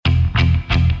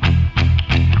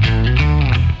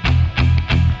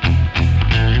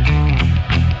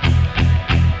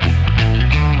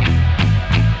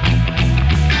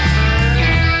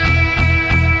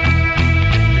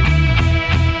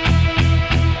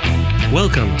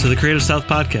Welcome to the Creative South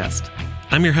Podcast.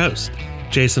 I'm your host,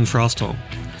 Jason Frostholm.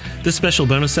 This special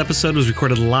bonus episode was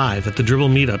recorded live at the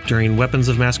Dribbble Meetup during Weapons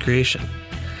of Mass Creation.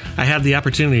 I had the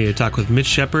opportunity to talk with Mitch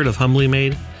Shepard of Humbly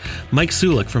Made, Mike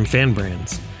Sulik from Fan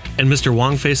Brands, and Mr.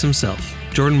 Wongface himself,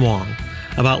 Jordan Wong,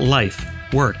 about life,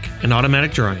 work, and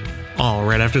automatic drawing, all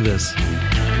right after this.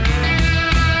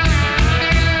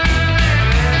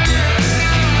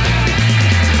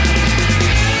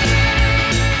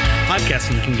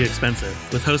 Podcasting can get expensive,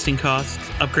 with hosting costs,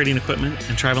 upgrading equipment,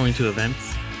 and traveling to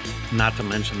events, not to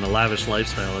mention the lavish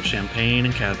lifestyle of champagne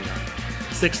and caviar,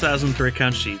 6,000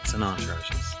 3-count sheets, and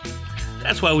entourages.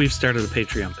 That's why we've started a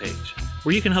Patreon page,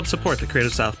 where you can help support the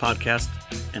Creative South Podcast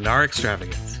and our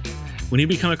extravagance. When you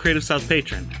become a Creative South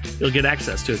patron, you'll get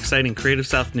access to exciting Creative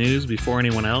South news before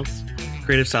anyone else,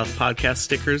 Creative South Podcast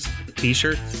stickers,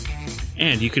 t-shirts,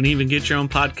 and you can even get your own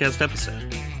podcast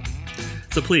episode.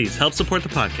 So please help support the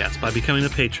podcast by becoming a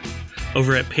patron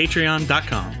over at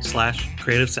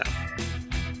patreon.com/Creative South.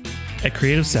 At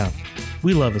Creative South,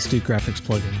 we love Astute Graphics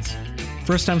plugins.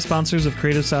 First-time sponsors of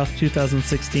Creative South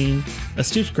 2016,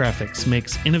 Astute Graphics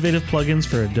makes innovative plugins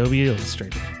for Adobe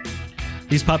Illustrator.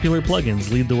 These popular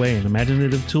plugins lead the way in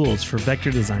imaginative tools for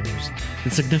vector designers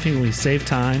that significantly save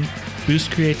time,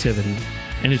 boost creativity,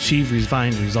 and achieve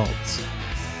refined results.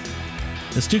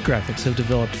 Astute Graphics have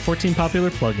developed 14 popular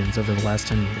plugins over the last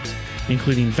 10 years,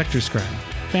 including Vector Scribe,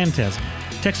 Phantasm,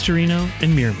 Texturino,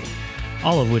 and Mirror,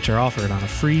 all of which are offered on a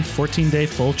free 14-day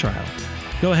full trial.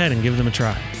 Go ahead and give them a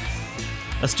try.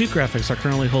 Astute Graphics are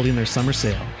currently holding their summer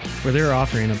sale, where they are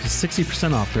offering up to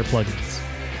 60% off their plugins.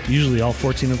 Usually all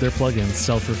 14 of their plugins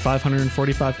sell for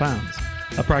 £545,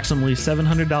 approximately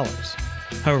 $700.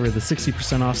 However, the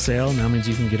 60% off sale now means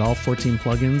you can get all 14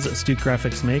 plugins Astute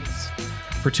Graphics makes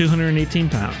for £218.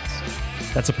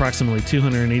 That's approximately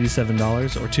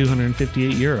 $287 or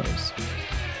 258 euros.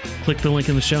 Click the link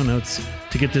in the show notes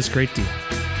to get this great deal.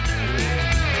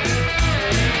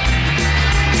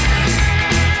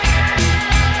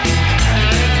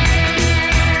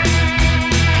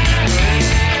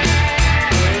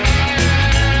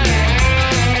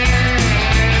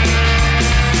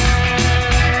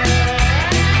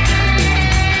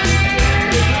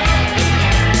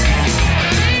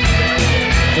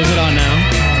 Is it on now?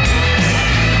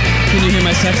 Can you hear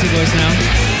my sexy voice now?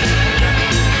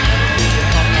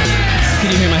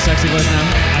 Can you hear my sexy voice now?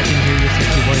 I can hear your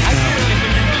sexy voice now.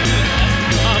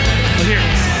 Oh, here.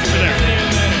 Over there.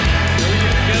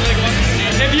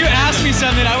 If you asked me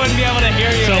something, I wouldn't be able to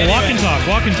hear you. So anyway. Walk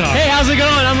and talk. Hey, how's it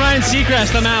going? I'm Ryan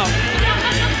Seacrest. I'm out.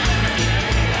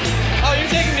 Oh,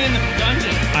 you're taking me in the dungeon.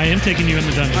 I am taking you in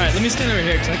the dungeon. All right, let me stand over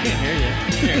here because I can't hear you.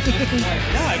 Here.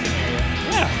 Now I can hear you.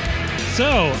 Yeah.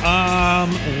 So,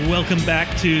 welcome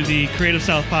back to the Creative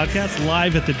South Podcast,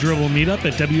 live at the Dribbble Meetup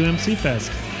at WMC Fest.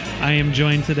 I am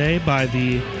joined today by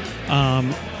the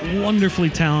wonderfully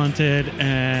talented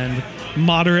and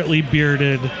moderately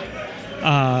bearded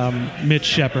Mitch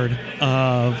Shepard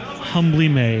of Humbly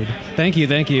Made. Thank you.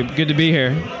 Good to be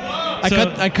here.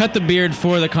 I cut the beard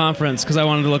for the conference because I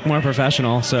wanted to look more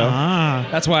professional, so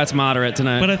that's why it's moderate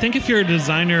tonight. But I think if you're a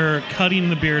designer, cutting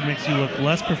the beard makes you look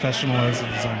less professional as a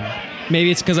designer.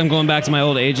 Maybe it's because I'm going back to my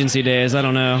old agency days. I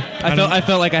don't know. I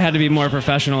felt like I had to be more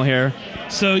professional here.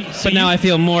 But now I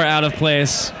feel more out of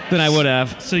place than I would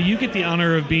have. So you get the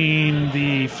honor of being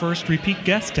the first repeat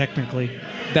guest, technically.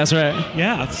 That's right.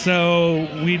 Yeah. So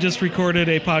we just recorded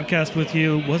a podcast with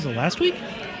you. Was it last week?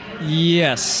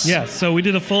 Yes. Yeah. So we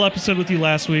did a full episode with you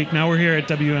last week. Now we're here at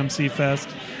WMC Fest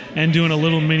and doing a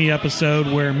little mini episode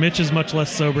where Mitch is much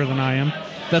less sober than I am.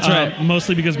 That's right.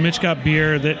 Mostly because Mitch got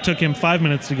beer that took him 5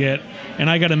 minutes to get, and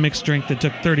I got a mixed drink that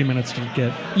took 30 minutes to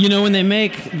get. You know, when they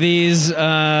make these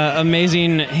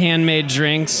amazing handmade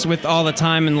drinks with all the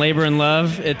time and labor and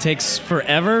love, it takes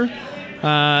forever.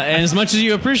 And as much as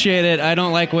you appreciate it, I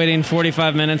don't like waiting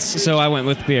 45 minutes, so I went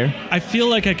with beer. I feel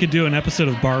like I could do an episode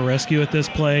of Bar Rescue at this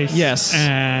place. Yes.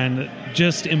 And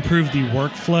just improve the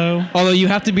workflow. Although you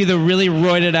have to be the really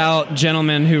roided out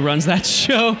gentleman who runs that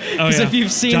show. Because if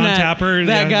you've seen John Tapper,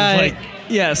 that guy...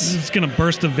 Yes. He's going to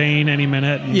burst a vein any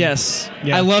minute. Yes.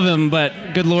 Yeah. I love him, but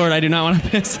good Lord, I do not want to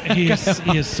piss that He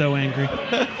is so angry.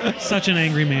 Such an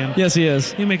angry man. Yes, he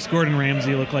is. He makes Gordon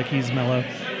Ramsay look like he's mellow.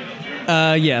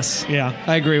 Yes. Yeah.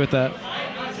 I agree with that.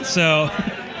 So,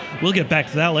 we'll get back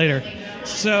to that later.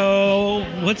 So,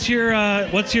 what's your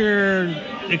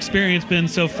experience been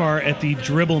so far at the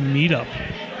Dribbble Meetup?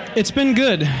 It's been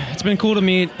good. It's been cool to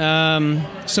meet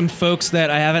some folks that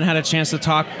I haven't had a chance to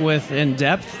talk with in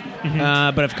depth.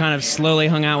 but I've kind of slowly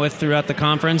hung out with throughout the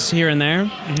conference here and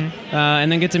there,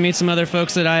 and then get to meet some other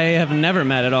folks that I have never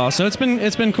met at all. So it's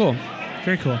been cool.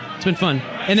 Very cool. It's been fun.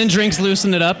 And then drinks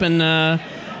loosen it up, and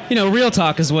real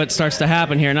talk is what starts to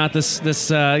happen here, not this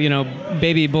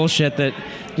baby bullshit that,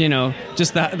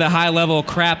 just the high level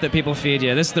crap that people feed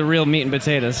you. This is the real meat and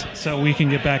potatoes. So we can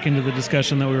get back into the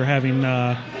discussion that we were having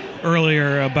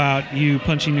earlier about you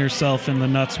punching yourself in the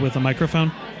nuts with a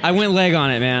microphone. I went leg on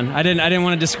it, man. I didn't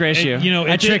want to disgrace you.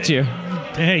 I tricked you.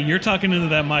 Hey, you're talking into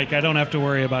that mic. I don't have to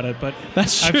worry about it, but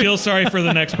that's true. I feel sorry for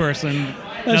the next person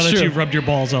now that you've rubbed your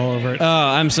balls all over it. Oh,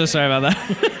 I'm so sorry about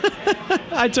that.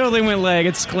 I totally went leg.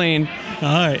 It's clean.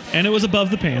 All right. And it was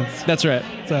above the pants. That's right.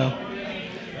 So.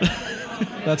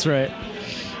 That's right.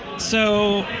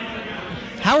 So.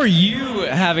 How are you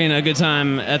having a good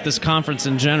time at this conference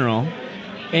in general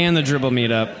and the Dribbble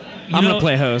Meetup? I'm going to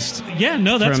play host. Yeah,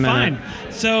 no, that's fine.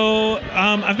 So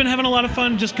I've been having a lot of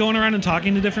fun just going around and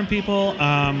talking to different people.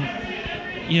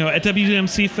 At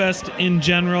WMC Fest in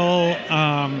general,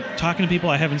 talking to people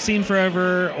I haven't seen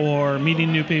forever or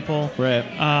meeting new people. Right.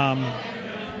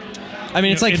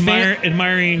 It's like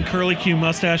admiring curly Q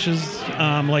mustaches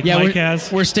Mike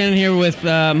has. We're standing here with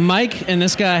Mike, and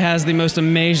this guy has the most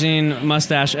amazing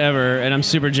mustache ever, and I'm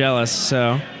super jealous.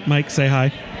 So, Mike, say hi.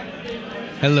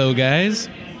 Hello, guys.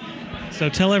 So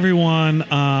tell everyone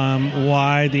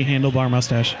why the handlebar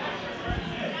mustache.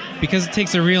 Because it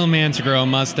takes a real man to grow a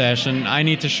mustache, and I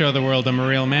need to show the world I'm a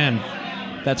real man.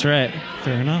 That's right.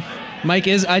 Fair enough. Mike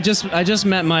is. I just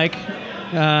met Mike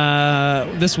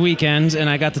this weekend, and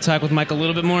I got to talk with Mike a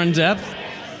little bit more in depth,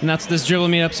 and that's what this Dribbble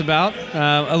Meetup's about.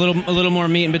 A little more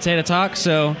meat and potato talk.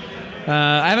 So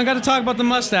I haven't got to talk about the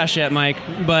mustache yet, Mike,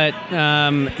 but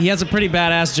he has a pretty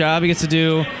badass job. He gets to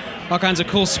do all kinds of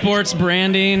cool sports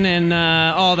branding and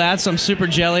all that. So I'm super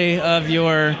jelly of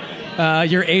your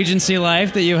agency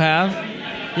life that you have.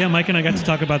 Yeah, Mike and I got to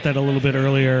talk about that a little bit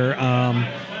earlier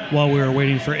while we were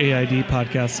waiting for AID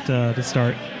podcast to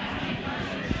start.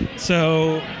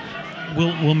 So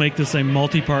we'll make this a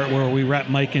multi-part where we wrap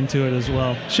Mike into it as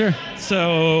well. Sure.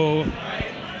 So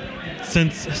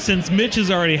since Mitch has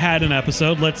already had an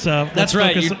episode, let's That's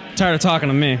right. You're tired of talking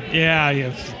to me.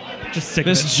 Yeah. Just sick of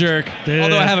this jerk.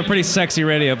 Although I have a pretty sexy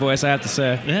radio voice, I have to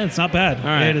say. Yeah, it's not bad. All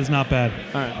right. It is not bad.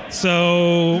 All right.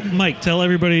 So, Mike, tell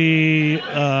everybody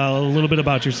a little bit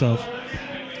about yourself.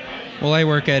 Well, I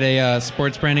work at a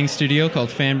sports branding studio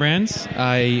called Fan Brands.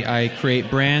 I create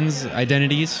brands,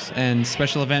 identities, and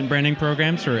special event branding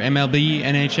programs for MLB,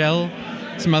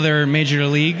 NHL, some other major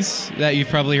leagues that you've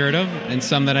probably heard of, and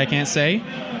some that I can't say.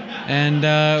 And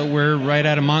we're right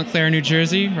out of Montclair, New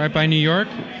Jersey, right by New York.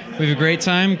 We have a great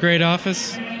time, great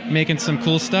office, making some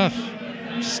cool stuff.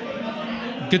 Just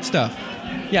good stuff.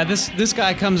 Yeah, this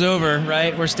guy comes over,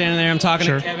 right? We're standing there. I'm talking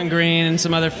to Kevin Green and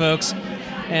some other folks.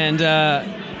 And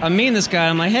I'm meeting this guy.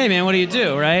 I'm like, hey, man, what do you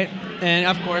do, right? And,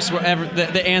 of course,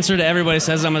 the answer to everybody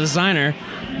says I'm a designer.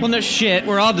 Well, no shit.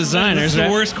 We're all designers, That's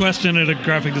the worst question at a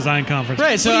graphic design conference.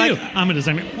 Right. So what are you? I'm a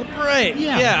designer. Right.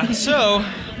 Yeah. So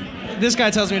this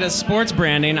guy tells me he does sports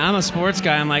branding. I'm a sports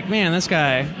guy. I'm like, man, this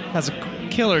guy has a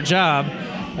killer job.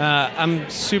 I'm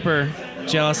super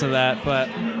jealous of that, but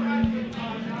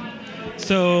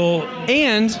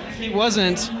and he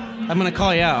wasn't. I'm going to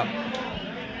call you out.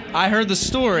 I heard the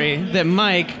story that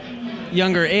Mike,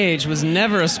 younger age, was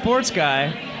never a sports guy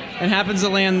and happens to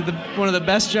land one of the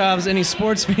best jobs any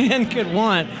sports fan could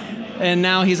want, and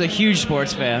now he's a huge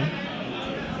sports fan.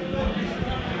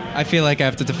 I feel like I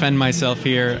have to defend myself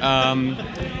here.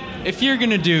 If you're going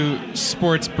to do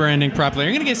sports branding properly,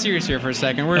 I'm going to get serious here for a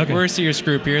second. We're a serious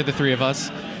group here, the three of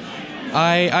us.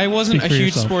 I wasn't a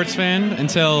huge sports fan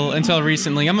until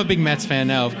recently. I'm a big Mets fan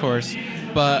now, of course.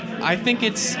 But I think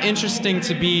it's interesting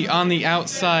to be on the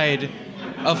outside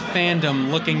of fandom,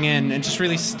 looking in and just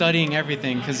really studying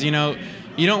everything. Because, you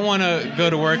don't want to go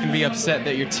to work and be upset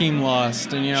that your team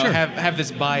lost and, have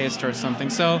this bias towards something.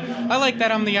 So I like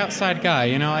that I'm the outside guy.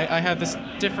 I have this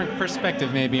different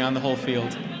perspective maybe on the whole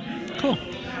field. Cool.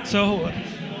 So,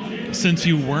 since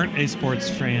you weren't a sports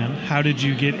fan, how did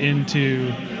you get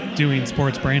into doing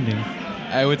sports branding?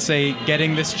 I would say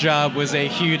getting this job was a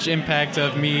huge impact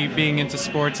of me being into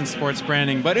sports and sports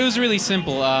branding. But it was really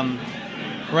simple.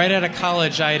 Right out of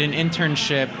college, I had an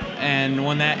internship, and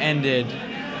when that ended,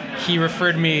 he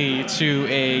referred me to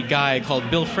a guy called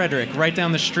Bill Frederick right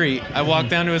down the street. I walked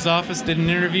down to his office, did an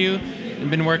interview, and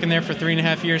been working there for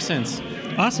 3.5 years since.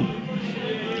 Awesome.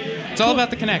 It's all about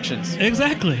the connections.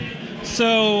 Exactly.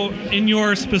 So, in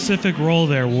your specific role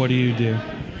there, what do you do?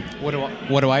 What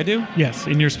do I do? Yes,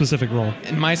 in your specific role.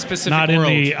 In my specific world.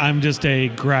 Not in the, I'm just a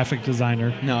graphic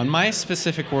designer. No, in my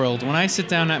specific world, when I sit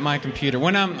down at my computer,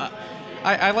 when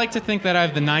I like to think that I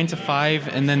have the 9 to 5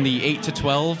 and then the 8 to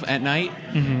 12 at night.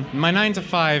 Mm-hmm. My 9 to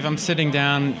 5, I'm sitting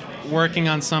down working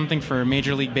on something for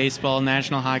Major League Baseball,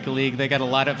 National Hockey League. They got a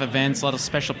lot of events, a lot of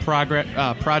special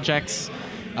projects,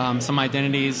 some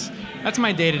identities. That's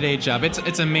my day-to-day job.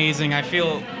 It's amazing. I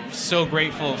feel so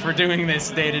grateful for doing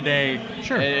this day-to-day.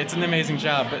 Sure. It's an amazing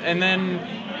job. And then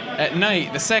at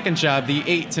night, the second job, the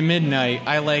 8 to midnight,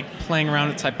 I like playing around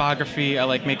with typography. I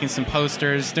like making some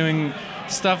posters, doing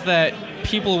stuff that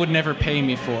people would never pay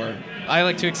me for. I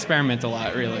like to experiment a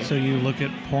lot, really. So you look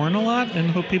at porn a lot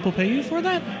and hope people pay you for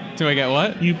that? Do I get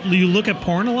what? You look at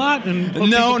porn a lot and hope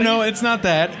people pay you? It's not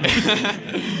that.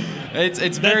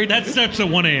 it's very... That starts at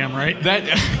 1 a.m., right?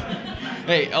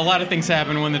 Hey, a lot of things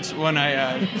happen when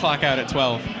I clock out at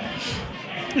 12.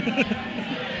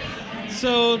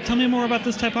 So tell me more about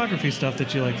this typography stuff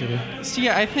that you like to do. So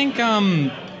yeah, I think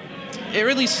it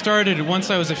really started once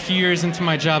I was a few years into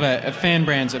my job at Fan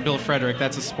Brands at Bill Frederick.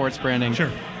 That's a sports branding. Sure.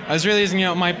 I was realizing,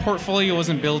 my portfolio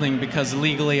wasn't building because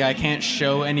legally I can't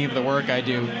show any of the work I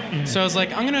do. Mm-hmm. So I was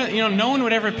like, I'm going to, no one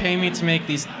would ever pay me to make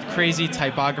these crazy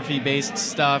typography-based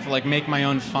stuff, like make my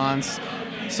own fonts.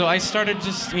 So I started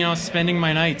just, spending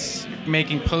my nights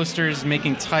making posters,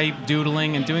 making type,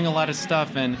 doodling, and doing a lot of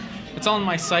stuff. And it's all on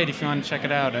my site if you want to check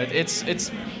it out.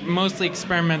 It's mostly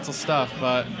experimental stuff,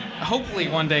 but hopefully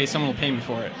one day someone will pay me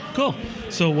for it. Cool.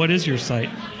 So what is your site?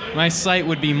 My site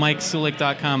would be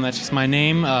MikeSulick.com. That's just my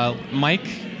name. Mike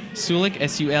Sulick,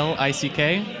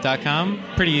 SULICK.com.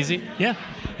 Pretty easy. Yeah.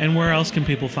 And where else can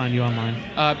people find you online?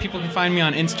 People can find me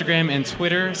on Instagram and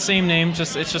Twitter. Same name,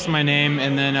 it's just my name.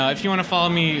 And then if you want to follow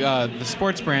me, the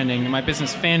sports branding, my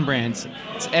business Fan Brands.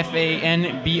 It's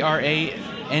FANBRANDZ.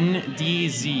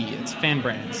 It's Fan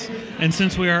Brands. And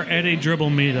since we are at a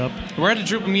Dribbble meetup... We're at a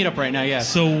Dribbble meetup right now, yes.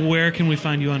 So where can we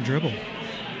find you on Dribbble?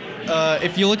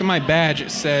 If you look at my badge,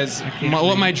 it says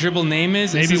what my Dribbble name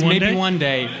is. It says maybe one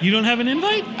day. You don't have an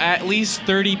invite? At least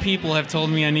 30 people have told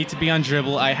me I need to be on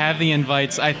Dribbble. I have the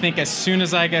invites. I think as soon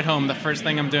as I get home, the first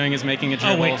thing I'm doing is making a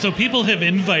Dribbble. Oh, wait. So people have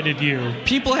invited you.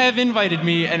 People have invited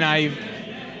me, and I've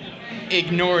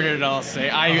ignored it, I'll say.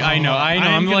 I know.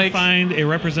 I'm going to find a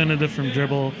representative from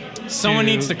Dribbble. Someone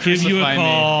needs to crucify me. Give you a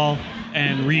call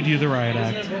and read you the riot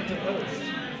act.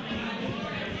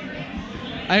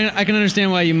 I can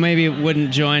understand why you maybe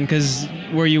wouldn't join, because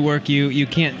where you work, you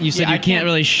can't. You said you can't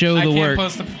really show the work. I can't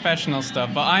post the professional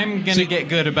stuff, but I'm gonna get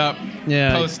good about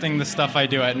posting the stuff I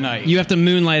do at night. You have to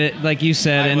moonlight it, like you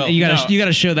said, you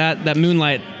gotta show that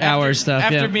moonlight hour stuff.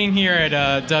 After being here at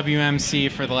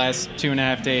WMC for the last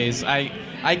 2.5 days, I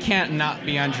can't not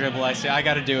be on Dribbble. I say I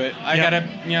got to do it. I got to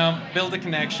build the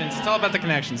connections. It's all about the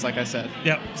connections, like I said.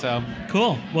 Yep. So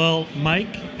cool. Well,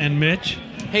 Mike and Mitch.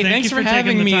 Hey, thanks for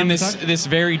having me in this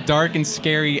very dark and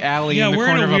scary alley in the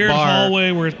corner of a bar. Yeah, we're in a weird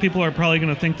hallway where people are probably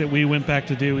going to think that we went back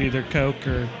to do either coke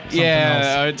or something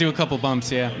else. Do a couple bumps,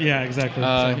 yeah. Yeah, exactly.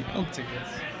 I'll take this.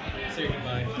 Say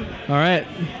goodbye. All right.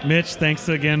 Mitch, thanks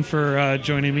again for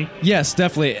joining me. Yes,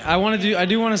 definitely. I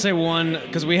do want to say one,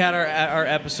 because we had our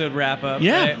episode wrap up.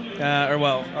 Yeah.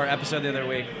 Right? Our episode the other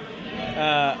week.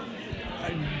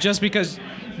 Just because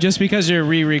you're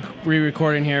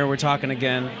re-recording here, we're talking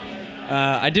again.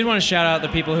 I did want to shout out the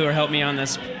people who are helping me on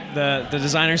this, the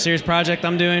designer series project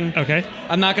I'm doing. Okay.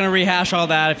 I'm not going to rehash all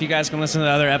that. If you guys can listen to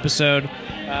the other episode,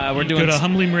 we're doing. Go to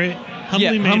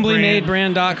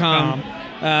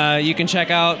humblymadebrand.com. You can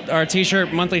check out our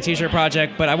monthly t-shirt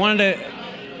project. But I wanted to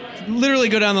literally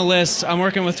go down the list. I'm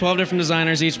working with 12 different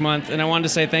designers each month, and I wanted to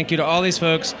say thank you to all these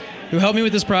folks who helped me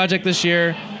with this project this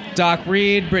year: Doc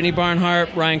Reed, Brittany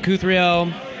Barnhart, Ryan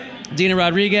Kuthriel, Dina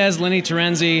Rodriguez, Lenny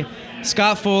Terenzi,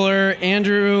 Scott Fuller,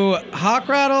 Andrew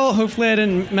Hockrattle, hopefully I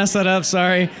didn't mess that up,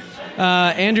 sorry,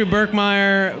 Andrew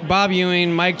Berkmeyer, Bob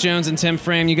Ewing, Mike Jones, and Tim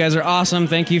Frame. You guys are awesome.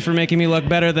 Thank you for making me look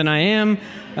better than I am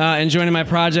and joining my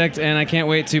project, and I can't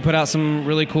wait to put out some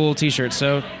really cool t-shirts,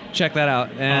 so check that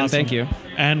out, and awesome. Thank you.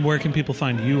 And where can people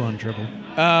find you on Dribbble?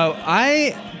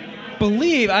 I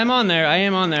believe I'm on there. I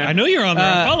am on there. I know you're on there.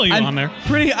 I follow you on there.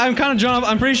 I'm kind of drawn.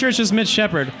 I'm pretty sure it's just Mitch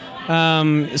Shepard.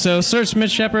 So search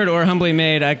Mitch Shepard or Humbly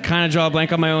Made. I kind of draw a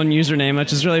blank on my own username,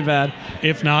 which is really bad.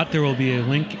 If not, there will be a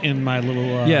link in my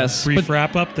little brief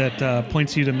wrap-up that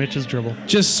points you to Mitch's Dribbble.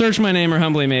 Just search my name or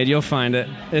Humbly Made. You'll find it.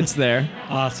 It's there.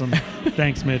 Awesome.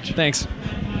 Thanks, Mitch. Thanks.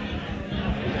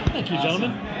 Thank you,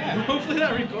 gentlemen. Yeah. Hopefully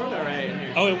that record all right in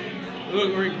here. Oh, it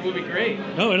will be great.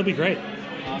 No, it'll be great.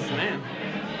 Awesome, man.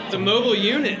 It's a mobile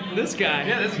unit, this guy.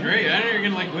 Yeah, this is great. I know you're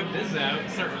going to whip this out and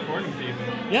start recording people.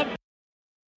 Yep.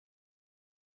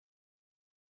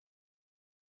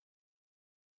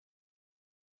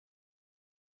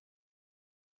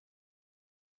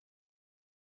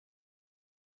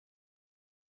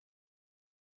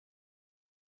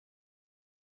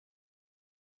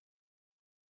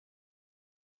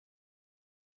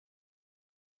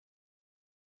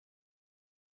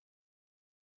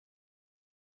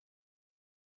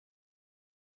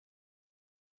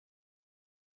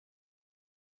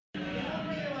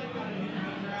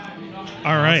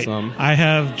 All right. Awesome. I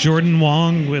have Jordan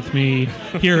Wong with me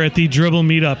here at the Dribbble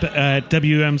Meetup at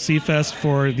WMC Fest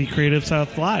for the Creative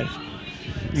South Live.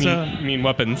 You mean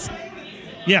weapons?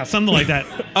 Yeah, something like that.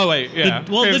 Oh, wait, yeah.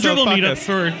 The Dribbble Meetup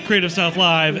for Creative South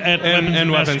Live at Weapons and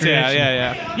Mass weapons, Creation.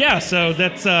 yeah. Yeah, so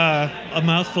that's a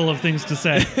mouthful of things to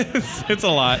say. It's a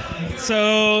lot.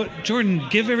 So, Jordan,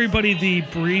 give everybody the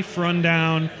brief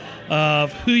rundown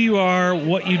of who you are,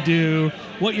 what you do,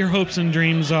 what your hopes and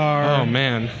dreams are. Oh,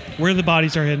 man. Where the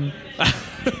bodies are hidden.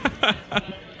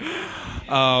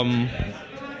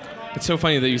 It's so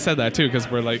funny that you said that, too, because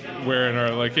we're in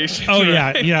our location. Oh,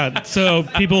 right? yeah. So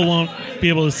people won't be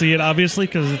able to see it, obviously,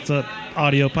 because it's an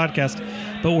audio podcast.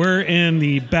 But we're in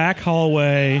the back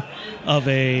hallway of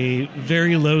a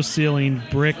very low-ceiling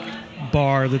brick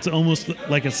bar that's almost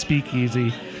like a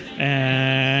speakeasy.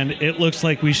 And it looks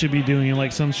like we should be doing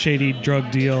like some shady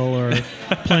drug deal or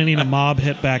planning a mob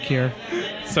hit back here.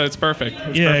 So it's perfect.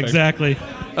 It's yeah, perfect. Exactly.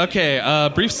 Okay,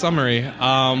 brief summary.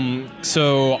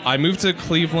 So I moved to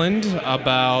Cleveland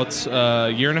about a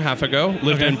year and a half ago.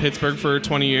 Lived in Pittsburgh for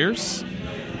 20 years.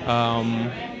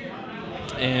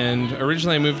 And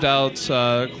originally I moved out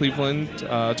Cleveland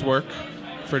to work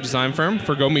for a design firm,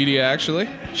 for Go Media, actually.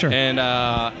 Sure. And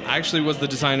I actually was the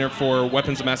designer for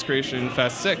Weapons of Mass Creation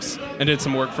Fest 6 and did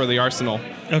some work for the Arsenal.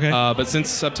 Okay. But since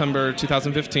September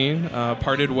 2015,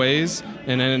 parted ways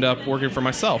and ended up working for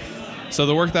myself. So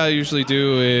the work that I usually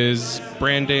do is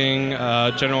branding,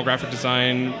 general graphic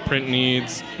design, print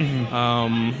needs,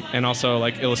 and also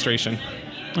like illustration.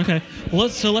 Okay. Well,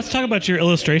 let's talk about your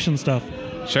illustration stuff.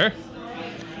 Sure.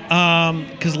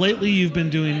 Because lately you've been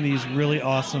doing these really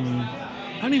awesome,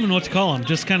 I don't even know what to call them,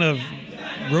 just kind of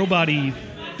robot-y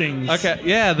things. Okay,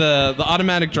 yeah, the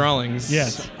automatic drawings.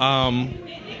 Yes.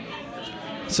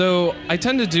 So I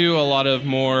tend to do a lot of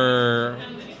more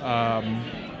kind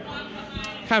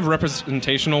of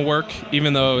representational work,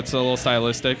 even though it's a little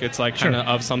stylistic. It's like kind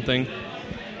of something.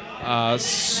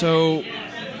 So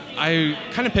I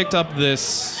kind of picked up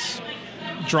this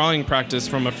drawing practice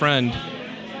from a friend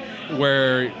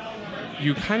where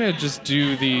you kind of just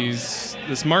do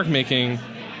this mark making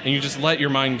and you just let your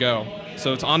mind go.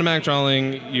 So it's automatic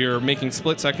drawing, you're making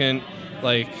split-second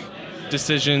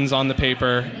decisions on the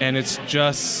paper, and it's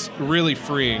just really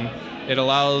freeing. It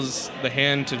allows the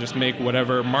hand to just make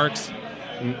whatever marks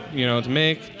to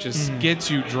make, just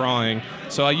gets you drawing.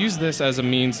 So I use this as a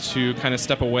means to kind of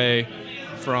step away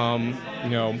from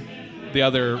the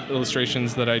other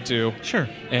illustrations that I do. Sure.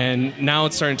 And now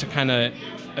it's starting to kind of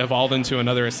evolve into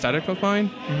another aesthetic of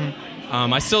mine.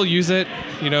 I still use it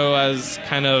as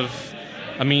kind of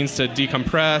a means to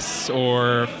decompress,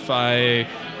 or if I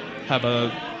have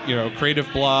a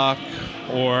creative block,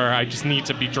 or I just need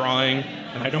to be drawing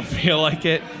and I don't feel like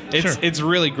it. It's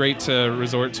really great to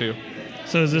resort to.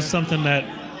 So is this something that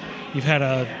you've had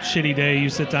a shitty day, you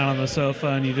sit down on the sofa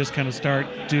and you just kind of start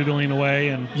doodling away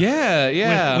and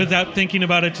without thinking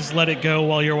about it, just let it go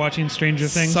while you're watching Stranger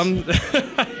Things?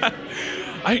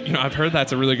 I've heard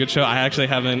that's a really good show. I actually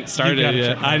haven't started it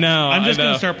yet. I know. I'm just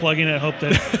going to start plugging it. Hope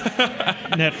that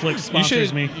Netflix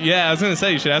sponsors me. Yeah, I was going to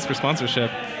say you should ask for sponsorship.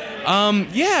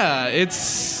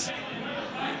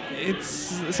 It's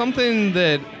something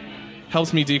that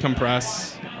helps me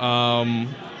decompress.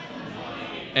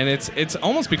 And it's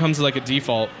almost becomes like a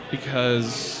default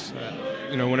because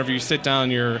whenever you sit down,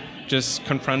 you're just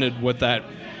confronted with that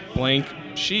blank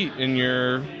sheet in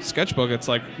your sketchbook. It's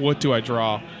like, what do I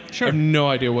draw? Sure. I have no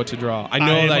idea what to draw. I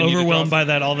know I'm that I need to overwhelmed draw by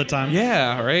that all the time.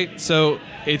 Yeah, right? So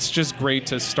it's just great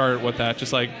to start with that.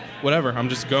 Just like, whatever, I'm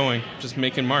just going, just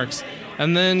making marks.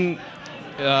 And then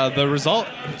the result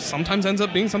sometimes ends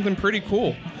up being something pretty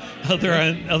cool.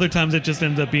 Other times it just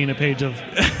ends up being a page of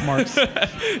marks.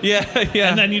 Yeah.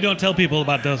 And then you don't tell people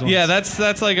about those ones. Yeah,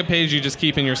 that's like a page you just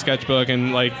keep in your sketchbook,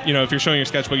 and if you're showing your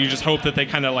sketchbook, you just hope that they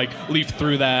kind of leaf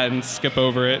through that and skip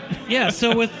over it. Yeah.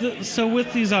 So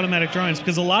with these automatic drawings,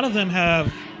 because a lot of them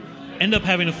end up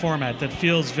having a format that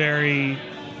feels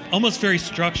almost very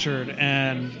structured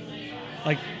and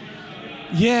like.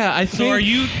 Yeah, I think. So are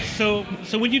you so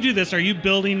when you do this, are you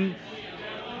building?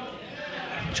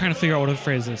 I'm trying to figure out what to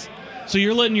phrase this. So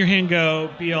you're letting your hand go,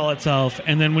 be all itself,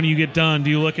 and then when you get done, do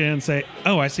you look at it and say,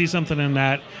 "Oh, I see something in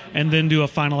that," and then do a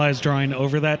finalized drawing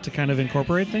over that to kind of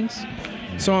incorporate things?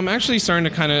 So I'm actually starting to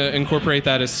kind of incorporate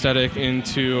that aesthetic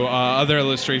into other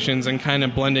illustrations and kind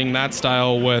of blending that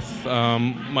style with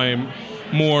my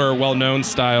more well-known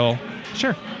style.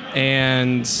 Sure.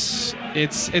 And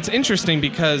it's interesting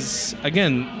because,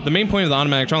 again, the main point of the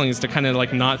automatic drawing is to kind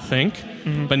of not think.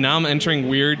 But now I'm entering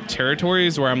weird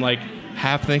territories where I'm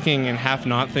half thinking and half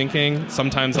not thinking.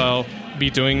 Sometimes I'll be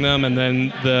doing them, and then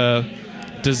the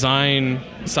design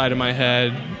side of my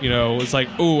head, was like,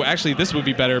 oh, actually this would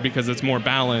be better because it's more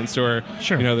balanced, or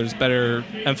there's better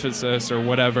emphasis or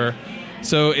whatever.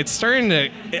 So it's starting to,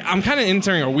 I'm kind of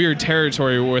entering a weird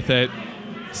territory with it.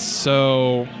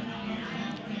 So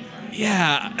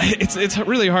yeah, it's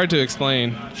really hard to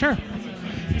explain. Sure.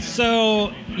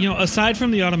 So, aside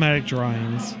from the automatic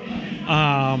drawings,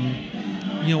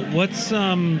 what's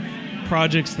some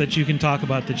projects that you can talk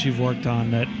about that you've worked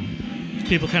on that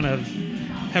people kind of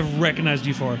have recognized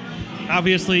you for?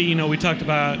 Obviously, we talked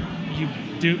about you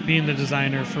being the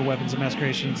designer for Weapons of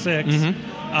Masqueration 6,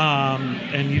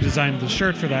 and you designed the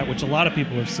shirt for that, which a lot of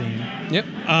people have seen. Yep.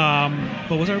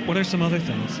 But what are some other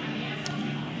things?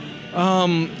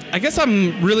 I guess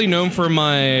I'm really known for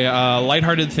my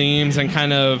lighthearted themes and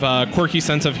kind of quirky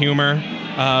sense of humor.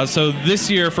 So this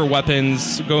year for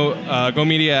Weapons, Go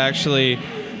Media actually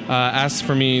asked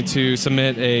for me to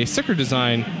submit a sticker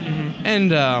design,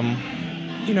 and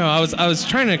I was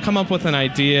trying to come up with an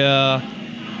idea.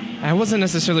 I wasn't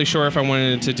necessarily sure if I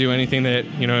wanted to do anything that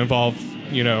involved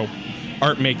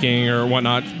art making or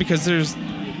whatnot, because there's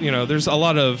a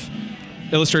lot of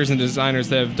illustrators and designers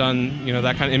that have done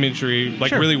that kind of imagery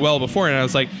really well before, and I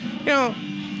was like,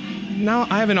 now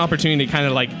I have an opportunity to kind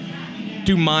of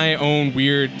do my own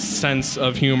weird sense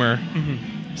of humor.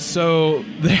 So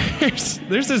there's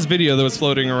this video that was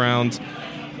floating around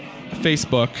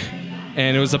Facebook,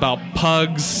 and it was about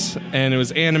pugs, and it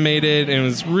was animated, and it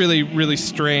was really, really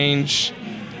strange.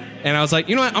 And I was like,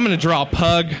 you know what? I'm going to draw a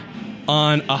pug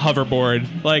on a hoverboard.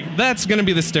 That's going to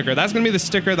be the sticker. That's going to be the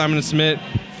sticker that I'm going to submit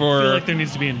for... I feel like there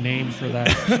needs to be a name for that.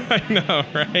 I know,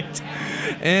 right?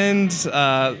 And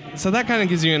so that kind of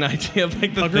gives you an idea of the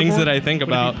Puggerboard? Things that I think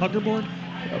about. Would it be Puggerboard?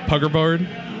 Puggerboard?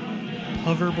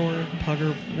 Hoverboard,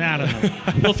 pugger... I don't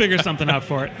know. We'll figure something out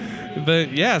for it.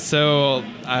 But yeah, so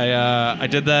I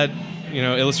did that,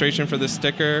 illustration for this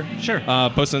sticker. Sure.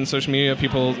 Posted on social media.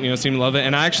 People, seem to love it.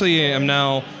 And I actually am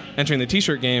now entering the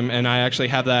T-shirt game, and I actually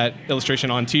have that illustration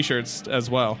on T-shirts as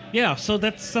well. Yeah, so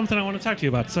that's something I want to talk to you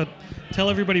about. So tell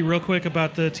everybody real quick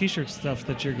about the T-shirt stuff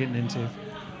that you're getting into.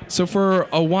 So for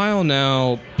a while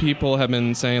now, people have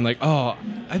been saying oh,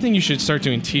 I think you should start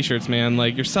doing T-shirts, man.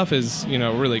 Your stuff is,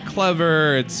 really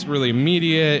clever. It's really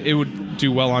immediate. It would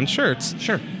do well on shirts.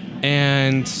 Sure.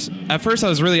 And at first I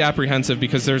was really apprehensive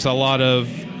because there's a lot of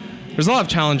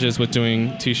challenges with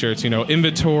doing T-shirts.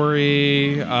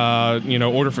 Inventory,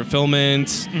 order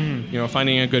fulfillment,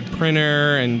 finding a good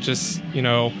printer, and just,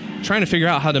 trying to figure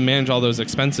out how to manage all those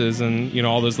expenses and,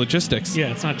 all those logistics.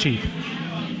 Yeah, it's not cheap.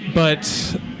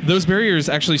 But those barriers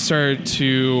actually started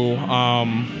to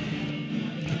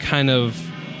kind of,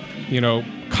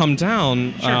 come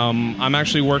down. Sure. I'm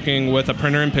actually working with a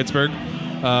printer in Pittsburgh.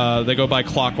 They go by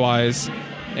Clockwise,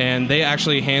 and they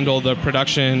actually handle the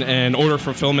production and order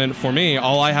fulfillment for me.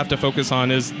 All I have to focus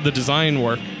on is the design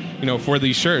work, for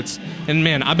these shirts. And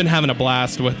man, I've been having a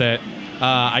blast with it.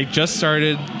 I just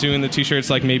started doing the T-shirts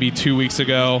maybe 2 weeks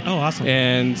ago. Oh, awesome.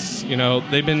 And,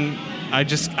 they've been... I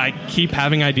keep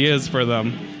having ideas for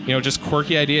them, just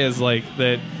quirky ideas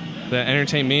that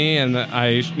entertain me, and that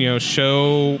I,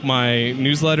 show my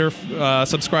newsletter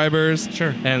subscribers.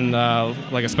 Sure. And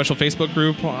a special Facebook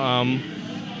group,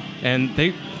 and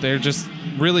they're just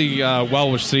really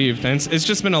well received, and it's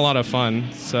just been a lot of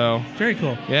fun. So very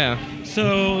cool. Yeah.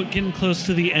 So getting close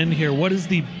to the end here, what is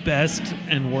the best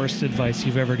and worst advice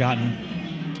you've ever gotten?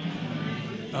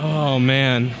 Oh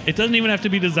man, it doesn't even have to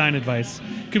be design advice.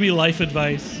 It could be life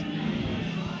advice.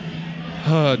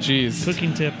 Oh geez.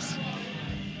 Cooking tips.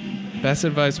 Best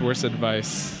advice, worst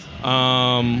advice.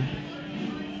 I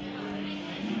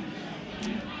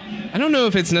don't know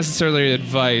if it's necessarily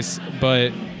advice,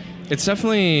 but it's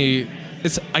definitely...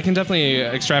 I can definitely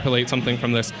extrapolate something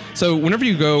from this. So whenever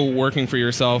you go working for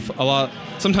yourself,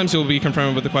 sometimes you'll be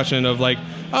confronted with the question of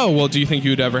oh, well, do you think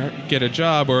you'd ever get a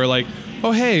job? Or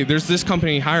oh, hey, there's this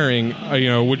company hiring. Are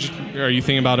you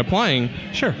thinking about applying?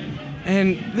 Sure.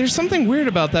 And there's something weird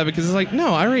about that, because it's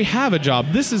no, I already have a job.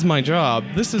 This is my job.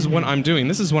 This is what I'm doing.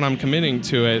 This is what I'm committing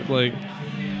to it.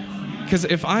 Because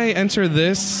if I enter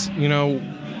this,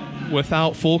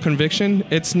 without full conviction,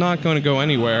 it's not going to go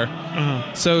anywhere.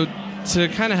 Uh-huh. So to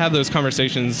kind of have those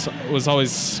conversations was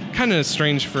always kind of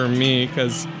strange for me,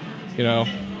 because,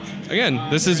 again,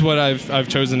 this is what I've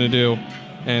chosen to do,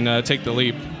 and take the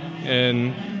leap.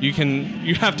 And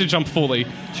you have to jump fully.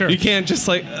 Sure. You can't just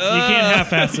you can't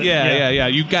half-ass it. Yeah.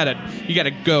 You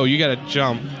gotta go. You gotta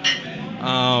jump.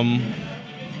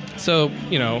 So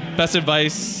best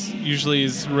advice usually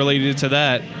is related to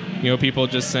that. People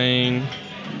just saying,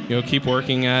 keep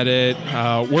working at it.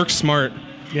 Work smart.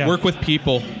 Yeah. Work with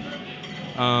people.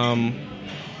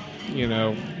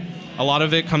 a lot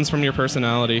of it comes from your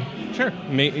personality. Sure.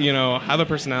 Have a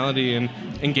personality and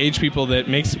engage people that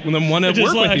makes them want to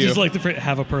work with you. I just like the phrase,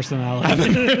 have a personality.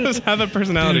 Have a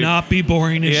personality. Do not be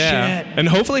boring as shit. And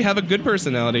hopefully have a good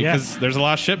personality, because there's a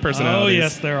lot of shit personalities. Oh,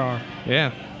 yes, there are.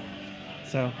 Yeah.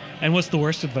 So, and what's the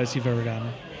worst advice you've ever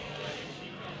gotten?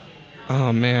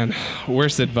 Oh, man.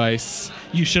 Worst advice.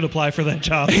 You should apply for that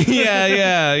job.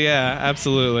 Yeah.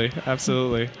 Absolutely.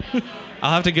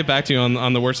 I'll have to get back to you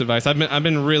on the worst advice. I've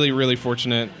been really, really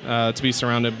fortunate to be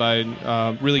surrounded by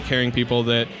really caring people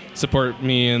that support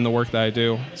me in the work that I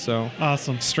do. So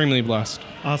awesome. Extremely blessed.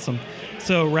 Awesome.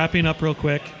 So wrapping up real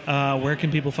quick, where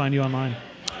can people find you online?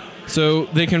 So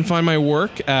they can find my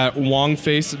work at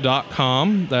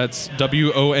wongface.com. That's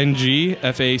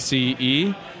WONGFACE.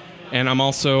 And I'm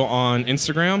also on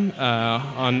Instagram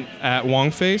at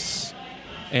wongface.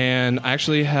 And I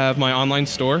actually have my online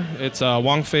store. It's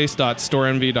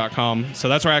wongface.storeenvy.com. So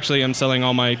that's where actually I'm selling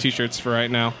all my T-shirts for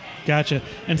right now. Gotcha.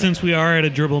 And since we are at a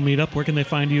Dribbble meetup, where can they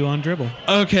find you on Dribbble?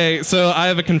 Okay, so I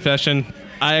have a confession.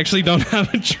 I actually don't have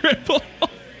a Dribbble.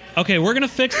 Okay, we're going to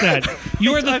fix that.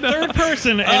 You are the third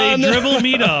person at a Dribbble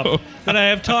meetup that I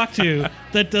have talked to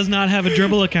that does not have a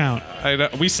Dribbble account.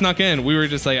 We snuck in. We were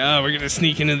just like, we're going to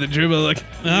sneak into the Dribbble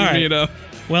meetup.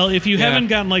 Well, if you haven't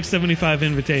gotten like 75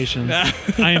 invitations,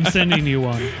 I am sending you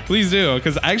one. Please do,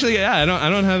 because actually, I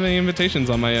don't have any invitations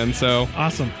on my end. So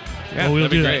awesome. Yeah, well, we'll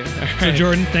do that. Right. So,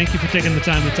 Jordan, thank you for taking the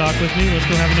time to talk with me. Let's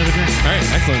go have another drink. All right,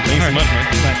 excellent. Thanks so much, man.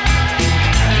 Bye.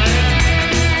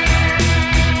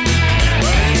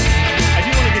 I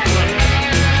do want to get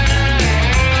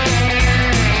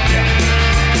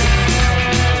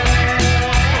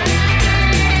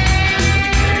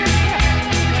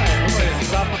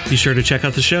to Be sure to check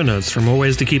out the show notes for more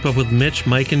ways to keep up with Mitch,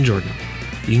 Mike, and Jordan.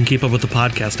 You can keep up with the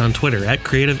podcast on Twitter at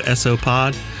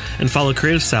CreativeSOPod and follow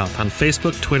Creative South on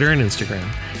Facebook, Twitter, and Instagram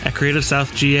at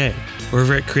CreativeSouthGA or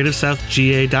over at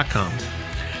CreativeSouthGA.com.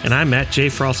 And I'm Matt J.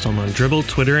 Frostholm on Dribbble,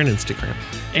 Twitter, and Instagram.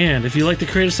 And if you like the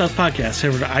Creative South podcast,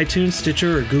 head over to iTunes,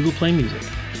 Stitcher, or Google Play Music.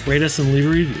 Rate us and leave a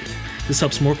review. This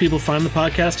helps more people find the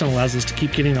podcast and allows us to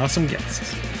keep getting awesome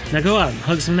guests. Now go out and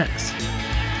hug some necks.